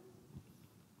do?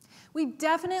 We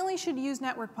definitely should use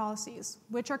network policies,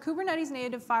 which are Kubernetes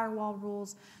native firewall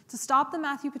rules, to stop the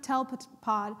Matthew Patel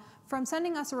pod from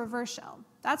sending us a reverse shell.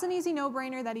 That's an easy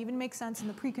no-brainer that even makes sense in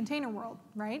the pre-container world,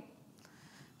 right?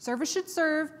 Servers should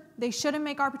serve. They shouldn't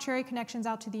make arbitrary connections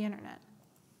out to the internet.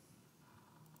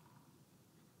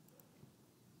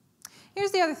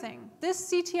 Here's the other thing.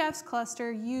 This CTF's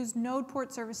cluster used node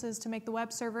port services to make the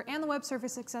web server and the web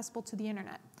service accessible to the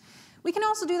internet. We can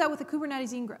also do that with a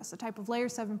Kubernetes ingress, a type of layer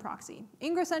 7 proxy.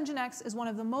 Ingress Nginx is one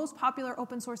of the most popular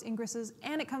open source ingresses,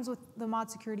 and it comes with the mod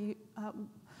security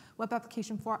web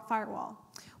application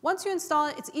firewall. Once you install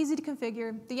it, it's easy to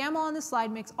configure. The YAML on this slide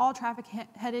makes all traffic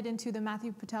headed into the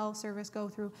Matthew Patel service go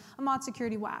through a mod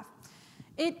security WAF.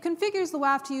 It configures the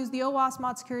WAF to use the OWASP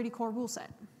mod security core rule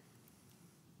set.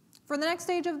 For the next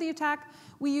stage of the attack,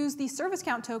 we use the service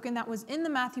count token that was in the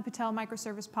Matthew Patel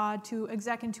microservice pod to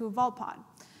exec into a Vault pod.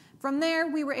 From there,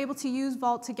 we were able to use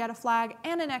Vault to get a flag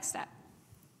and a next step.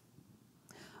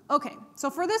 Okay, so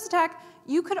for this attack,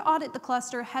 you could audit the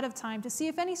cluster ahead of time to see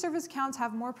if any service accounts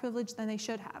have more privilege than they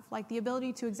should have, like the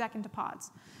ability to exec into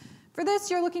pods. For this,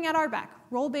 you're looking at RBAC,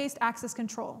 role-based access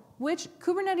control, which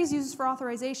Kubernetes uses for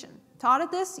authorization. To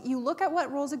audit this, you look at what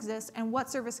roles exist and what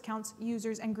service accounts,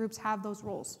 users, and groups have those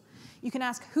roles. You can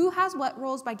ask who has what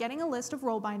roles by getting a list of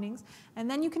role bindings, and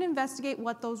then you can investigate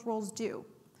what those roles do.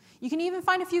 You can even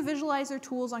find a few visualizer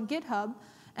tools on GitHub,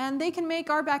 and they can make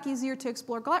RBAC easier to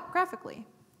explore graphically.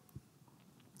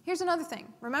 Here's another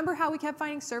thing. Remember how we kept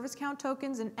finding service count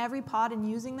tokens in every pod and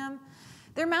using them?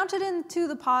 They're mounted into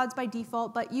the pods by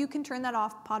default, but you can turn that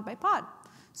off pod by pod.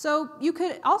 So you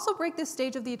could also break this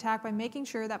stage of the attack by making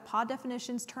sure that pod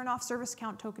definitions turn off service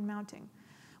count token mounting.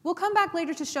 We'll come back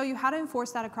later to show you how to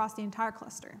enforce that across the entire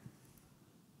cluster.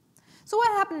 So what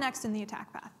happened next in the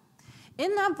attack path?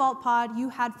 In that vault pod, you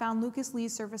had found Lucas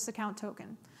Lee's service account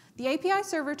token. The API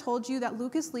server told you that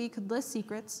Lucas Lee could list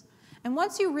secrets, and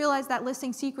once you realized that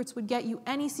listing secrets would get you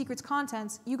any secrets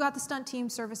contents, you got the stunt team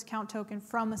service account token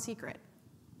from a secret.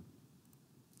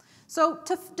 So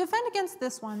to defend against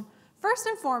this one, first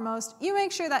and foremost, you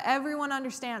make sure that everyone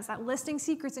understands that listing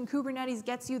secrets in Kubernetes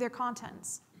gets you their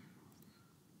contents.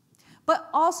 But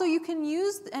also you can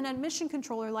use an admission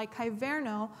controller like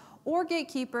Kyverno or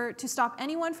Gatekeeper to stop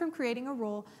anyone from creating a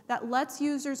role that lets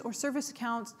users or service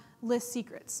accounts list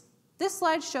secrets. This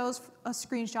slide shows a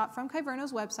screenshot from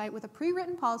Kyverno's website with a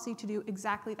pre-written policy to do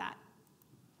exactly that.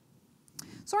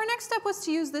 So our next step was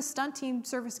to use this stunt team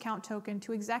service account token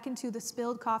to exec into the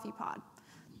spilled coffee pod.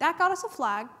 That got us a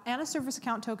flag and a service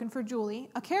account token for Julie,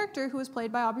 a character who was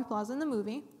played by Aubrey Plaza in the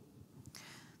movie.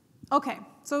 Okay,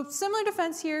 so similar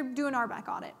defense here, do an RBAC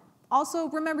audit. Also,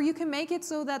 remember, you can make it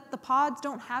so that the pods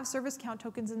don't have service account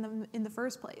tokens in the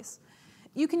first place.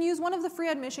 You can use one of the free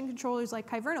admission controllers like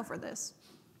Kyverno for this.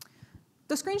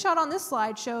 The screenshot on this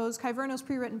slide shows Kyverno's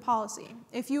pre-written policy.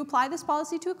 If you apply this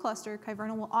policy to a cluster,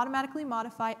 Kyverno will automatically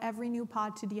modify every new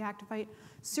pod to deactivate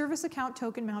service account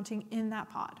token mounting in that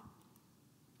pod.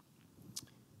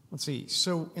 Let's see.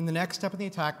 So in the next step in the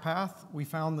attack path, we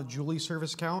found the Julie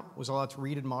service account was allowed to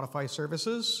read and modify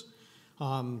services.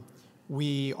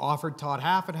 We offered Todd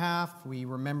half and half. We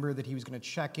remembered that he was going to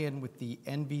check in with the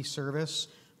NV service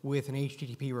with an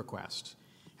HTTP request.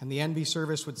 And the NV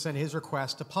service would send his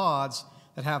request to pods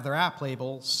that have their app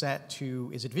label set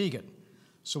to, is it vegan?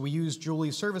 So we used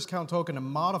Julie's service count token to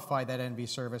modify that NV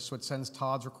service so it sends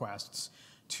Todd's requests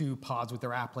to pods with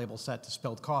their app label set to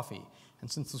spilled coffee. And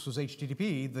since this was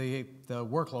HTTP, the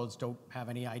workloads don't have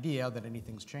any idea that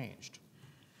anything's changed.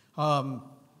 Let's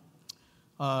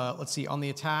see, on the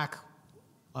attack,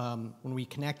 when we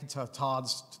connected to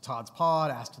Todd's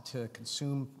pod, asked it to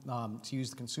consume, to use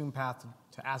the consume path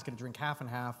to ask it to drink half and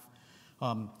half,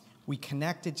 we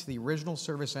connected to the original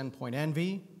service endpoint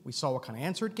env. We saw what kind of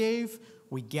answer it gave.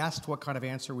 We guessed what kind of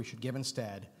answer we should give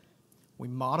instead. We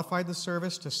modified the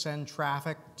service to send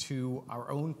traffic to our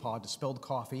own pod to spilled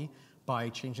coffee by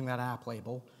changing that app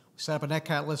label. We set up a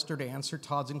netcat lister to answer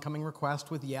Todd's incoming request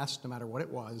with yes, no matter what it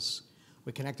was.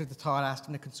 We connected to Todd, asked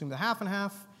him to consume the half and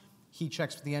half. He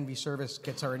checks with the NV service,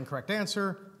 gets our incorrect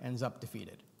answer, ends up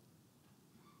defeated.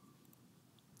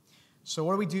 So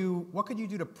what do we do? What could you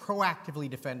do to proactively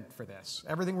defend for this?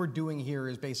 Everything we're doing here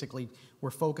is basically we're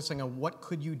focusing on what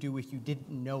could you do if you didn't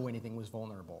know anything was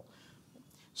vulnerable.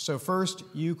 So first,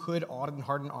 you could audit and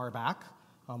harden RBAC,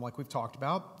 like we've talked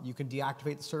about. You can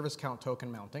deactivate the service count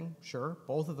token mounting. Sure,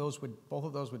 both of those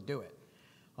would do it.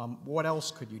 What else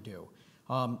could you do?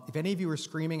 If any of you are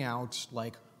screaming out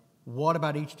like, what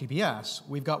about HTTPS?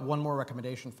 We've got one more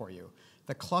recommendation for you.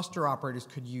 The cluster operators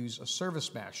could use a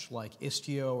service mesh like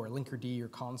Istio or Linkerd or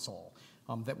Console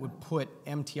that would put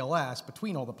MTLS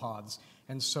between all the pods,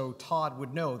 and so Todd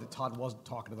would know that Todd wasn't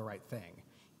talking to the right thing,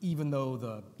 even though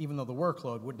the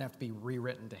workload wouldn't have to be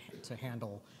rewritten to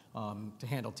handle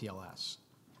TLS.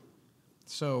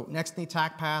 So next in the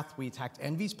attack path, we attacked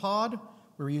Envy's pod.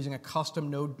 We were using a custom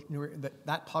node.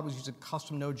 That pod was using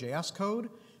custom Node.js code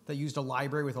that used a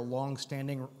library with a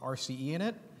long-standing RCE in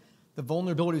it. The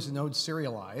vulnerability is node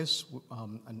serialize,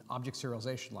 an object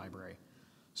serialization library.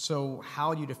 So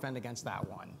how do you defend against that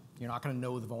one? You're not going to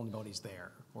know the vulnerability's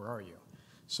there, or are you?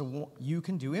 So you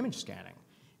can do image scanning.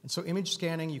 And so image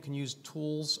scanning, you can use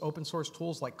tools, open source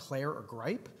tools like Claire or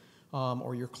Gripe,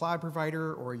 or your cloud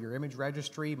provider or your image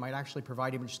registry might actually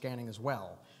provide image scanning as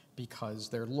well, because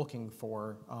they're looking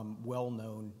for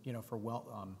well-known,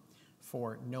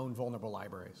 for known vulnerable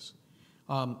libraries.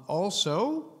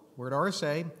 Also, word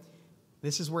RSA,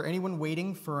 this is where anyone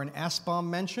waiting for an SBOM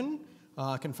mention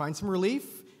can find some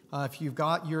relief. If you've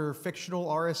got your fictional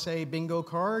RSA bingo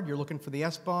card, you're looking for the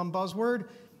SBOM buzzword,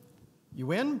 you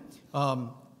win.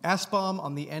 SBOM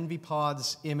on the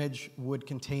NVPod's image would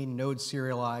contain node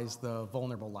serialize the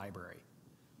vulnerable library.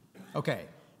 Okay,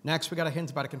 next we got a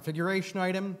hint about a configuration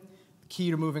item. The key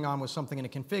to moving on was something in a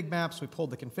config map, so we pulled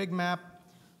the config map.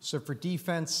 So for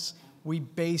defense, we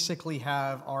basically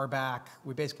have RBAC,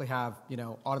 we basically have,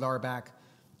 audit RBAC,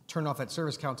 turn off that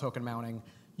service count token mounting.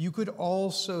 You could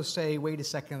also say, wait a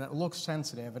second, that looks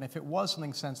sensitive, and if it was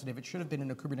something sensitive, it should have been in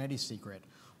a Kubernetes secret,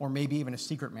 or maybe even a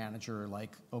secret manager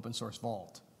like open source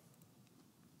Vault.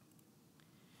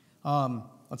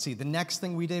 Let's see, the next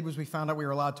thing we did was we found out we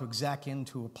were allowed to exec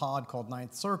into a pod called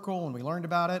Ninth Circle, and we learned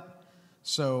about it.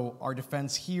 So our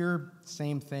defense here,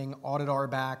 same thing, audit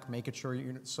RBAC, make it sure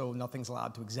so nothing's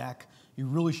allowed to exec. You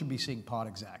really should be seeing pod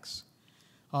execs.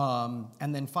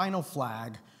 And then final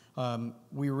flag,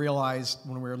 we realized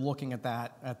when we were looking at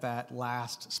that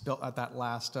last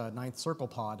Ninth Circle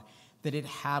pod that it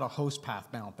had a host path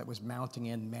mount that was mounting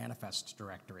in manifest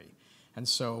directory. And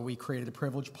so we created a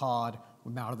privileged pod,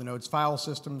 we mounted the node's file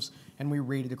systems, and we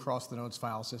raided across the node's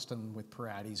file system with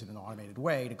parades in an automated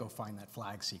way to go find that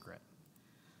flag secret.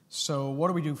 So what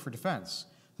do we do for defense?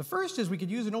 The first is we could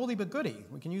use an oldie but goodie.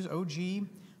 We can use OG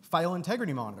file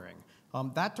integrity monitoring.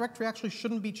 That directory actually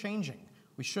shouldn't be changing.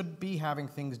 We should be having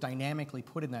things dynamically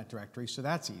put in that directory, so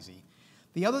that's easy.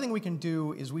 The other thing we can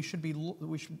do is we should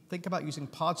think about using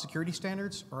pod security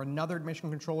standards or another admission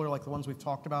controller like the ones we've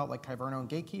talked about, like Kyverno and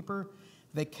Gatekeeper,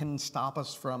 that can stop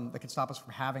us from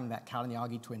having that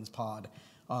Katanagi Twins pod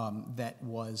that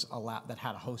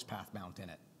had a host path mount in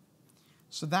it.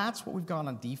 So that's what we've got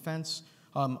on defense.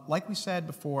 Like we said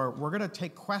before, we're going to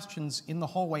take questions in the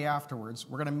hallway afterwards.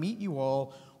 We're going to meet you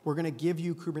all. We're going to give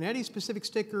you Kubernetes-specific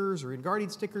stickers or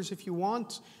InGuardian stickers if you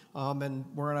want. And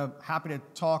we're happy to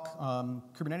talk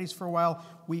Kubernetes for a while.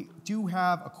 We do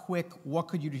have a quick, what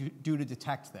could you do to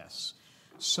detect this?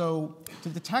 So to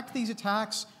detect these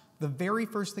attacks, the very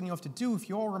first thing you have to do, if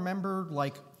you all remember,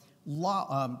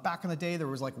 back in the day, there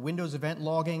was like Windows event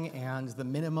logging, and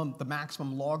the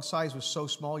maximum log size was so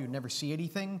small you'd never see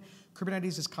anything.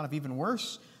 Kubernetes is kind of even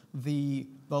worse. The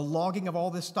logging of all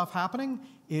this stuff happening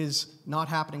is not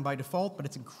happening by default, but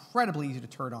it's incredibly easy to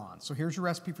turn on. So here's your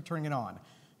recipe for turning it on.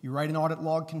 You write an audit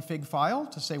log config file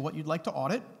to say what you'd like to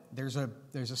audit. There's a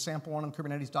sample one on the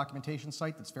Kubernetes documentation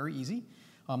site that's very easy.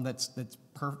 That's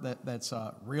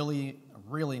really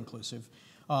inclusive.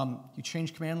 You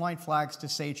change command line flags to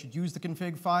say it should use the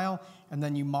config file, and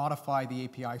then you modify the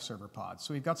API server pod.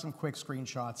 So we've got some quick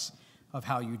screenshots of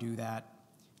how you do that.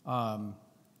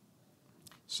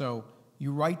 So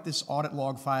you write this audit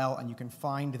log file, and you can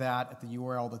find that at the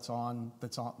URL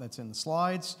that's in the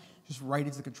slides. Just write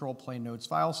it to the control plane node's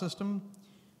file system.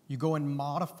 You go and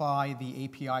modify the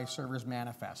API server's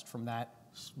manifest from that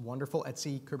wonderful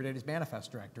Etsy Kubernetes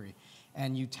manifest directory,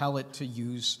 and you tell it to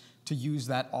use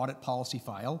that audit policy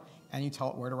file, and you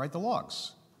tell it where to write the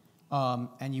logs.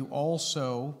 And you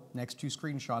also, next two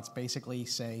screenshots, basically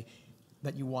say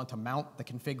that you want to mount the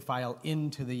config file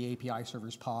into the API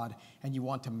server's pod, and you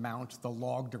want to mount the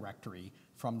log directory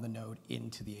from the node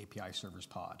into the API server's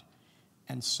pod.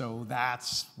 And so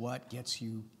that's what gets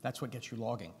you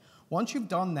logging. Once you've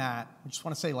done that, I just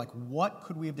want to say, what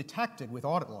could we have detected with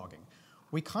audit logging?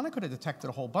 We kind of could have detected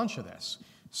a whole bunch of this.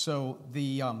 So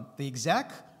the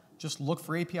exec, just look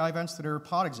for API events that are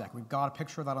pod exec. We've got a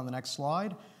picture of that on the next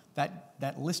slide.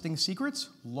 That listing secrets,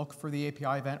 look for the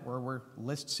API event where we're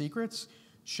list secrets.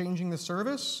 Changing the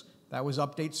service, that was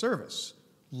update service.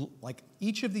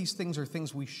 Each of these things are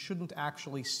things we shouldn't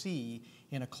actually see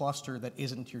in a cluster that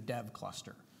isn't your dev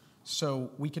cluster.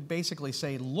 So we could basically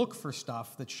say, look for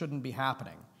stuff that shouldn't be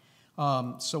happening.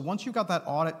 So once you've got that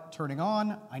audit turning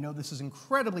on, I know this is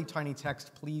incredibly tiny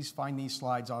text. Please find these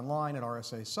slides online at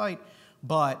RSA's site.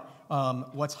 But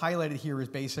what's highlighted here is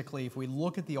basically, if we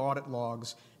look at the audit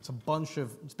logs,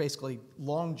 it's basically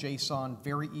long JSON,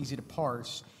 very easy to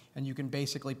parse, and you can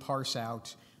basically parse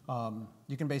out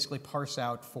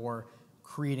for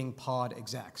creating pod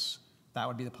execs. That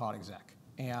would be the pod exec.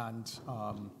 And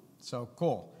so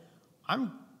cool.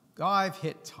 I've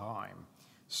hit time.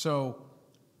 So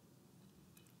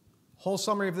whole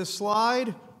summary of this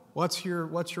slide. What's your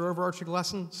overarching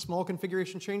lesson? Small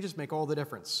configuration changes make all the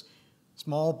difference.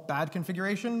 Small bad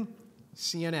configuration,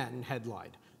 CNN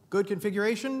headline. Good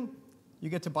configuration, you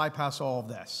get to bypass all of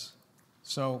this.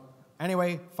 So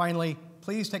anyway, finally,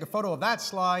 please take a photo of that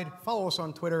slide, follow us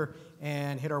on Twitter,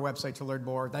 and hit our website to learn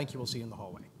more. Thank you. We'll see you in the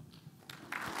hallway.